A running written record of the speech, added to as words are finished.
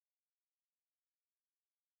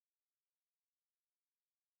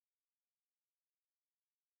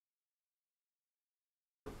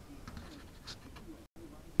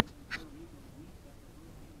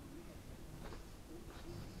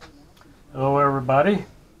Hello everybody.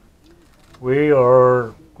 We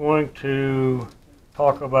are going to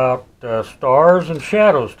talk about stars and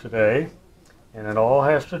shadows today, and it all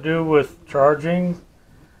has to do with charging,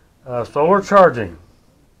 solar charging.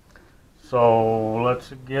 So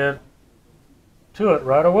let's get to it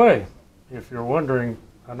right away. If you're wondering,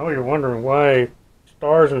 I know you're wondering why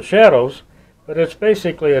stars and shadows, but it's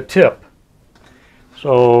basically a tip.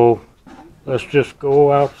 So let's just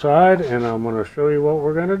go outside and I'm going to show you what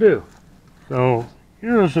we're going to do. So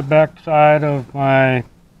here's the back side of my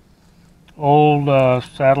old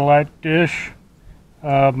satellite dish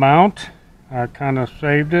mount. I kind of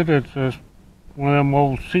saved it. It's just one of them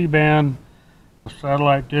old C-band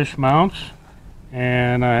satellite dish mounts,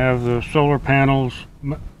 and I have the solar panels,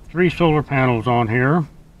 3 solar panels on here.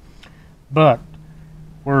 But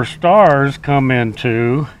where stars come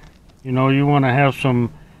into, you know, you want to have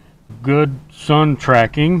some good sun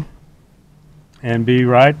tracking and be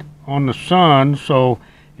right on the sun. So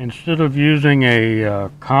instead of using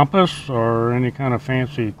a compass or any kind of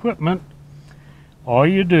fancy equipment, all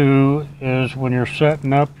you do is when you're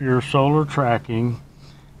setting up your solar tracking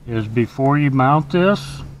is before you mount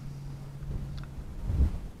this,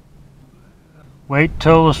 wait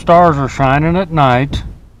till the stars are shining at night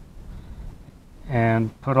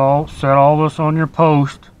and set all this on your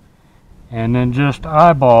post, and then just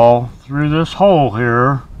eyeball through this hole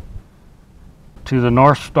here to the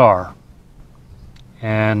North Star,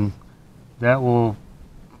 and that will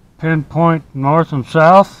pinpoint north and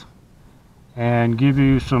south and give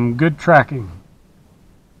you some good tracking.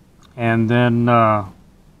 And then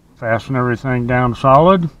fasten everything down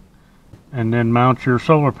solid and then mount your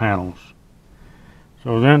solar panels.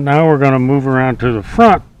 So then now we're going to move around to the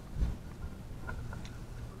front.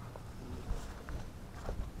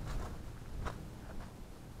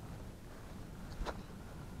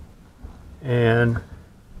 And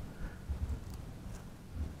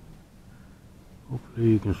hopefully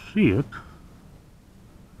you can see it.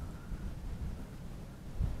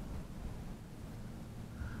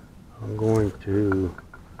 I'm going to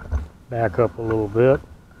back up a little bit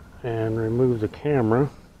and remove the camera.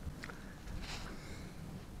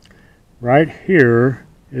 Right here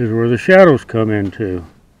is where the shadows come into.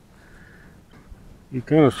 You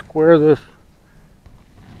kind of square this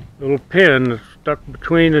little pin that's stuck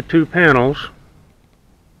between the 2 panels.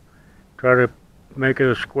 Try to make it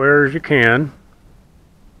as square as you can.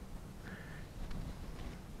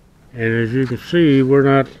 And as you can see, we're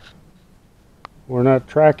not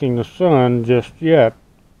tracking the sun just yet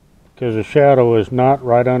because the shadow is not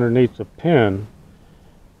right underneath the pin.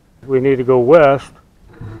 We need to go west.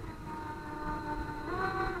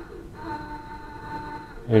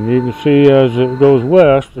 And you can see as it goes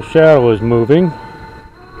west, the shadow is moving.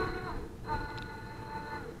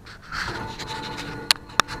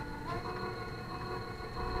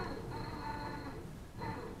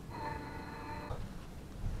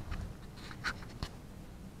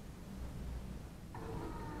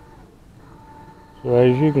 So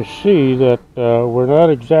as you can see that we're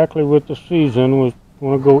not exactly with the season. We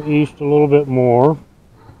want to go east a little bit more.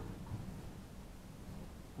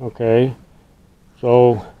 Okay,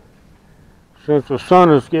 so since the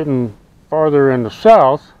sun is getting farther in the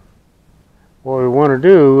south, what we want to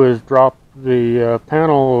do is drop the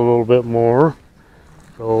panel a little bit more.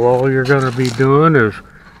 So all you're going to be doing is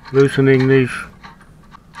loosening these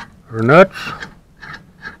nuts.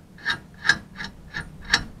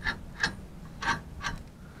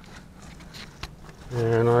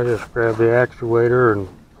 And I just grab the actuator and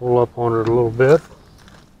pull up on it a little bit.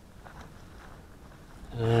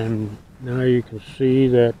 And now you can see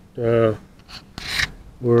that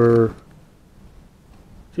we're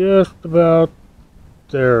just about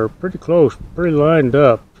there, pretty close, pretty lined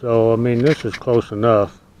up. So I mean, this is close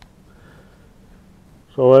enough.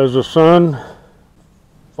 So as the sun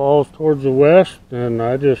falls towards the west, then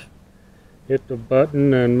I just hit the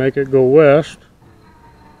button and make it go west.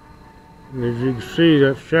 And as you can see,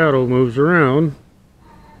 that shadow moves around.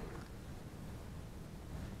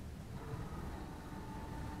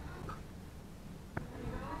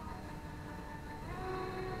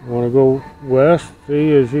 I want to go west.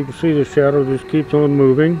 See, as you can see, the shadow just keeps on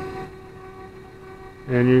moving.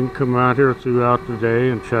 And you can come out here throughout the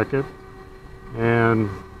day and check it. And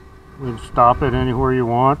you can stop it anywhere you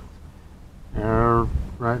want.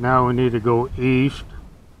 Right now we need to go east.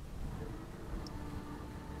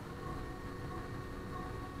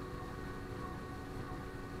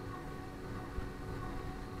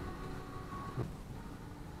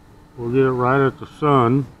 We'll get it right at the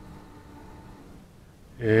sun,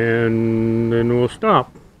 and then we'll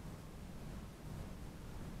stop.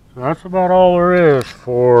 So that's about all there is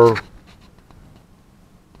for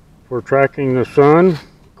for tracking the sun.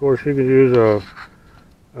 Of course, you can use a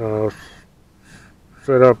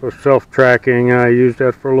set up a self-tracking. I used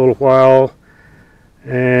that for a little while,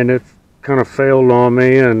 and it kind of failed on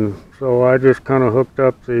me, and so I just kind of hooked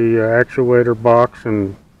up the actuator box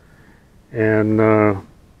and come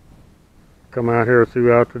out here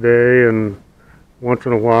throughout the day, and once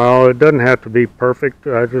in a while, it doesn't have to be perfect.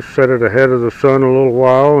 I just set it ahead of the sun a little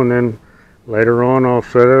while, and then later on I'll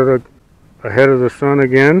set it ahead of the sun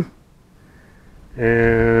again,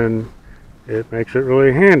 and it makes it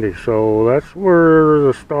really handy. So that's where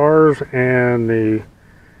the stars and the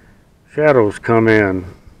shadows come in.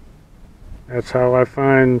 That's how I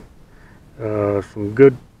find some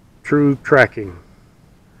good true tracking.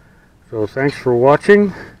 So thanks for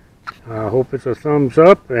watching. I hope it's a thumbs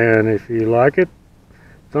up, and if you like it,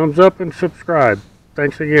 thumbs up and subscribe.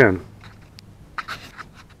 Thanks again.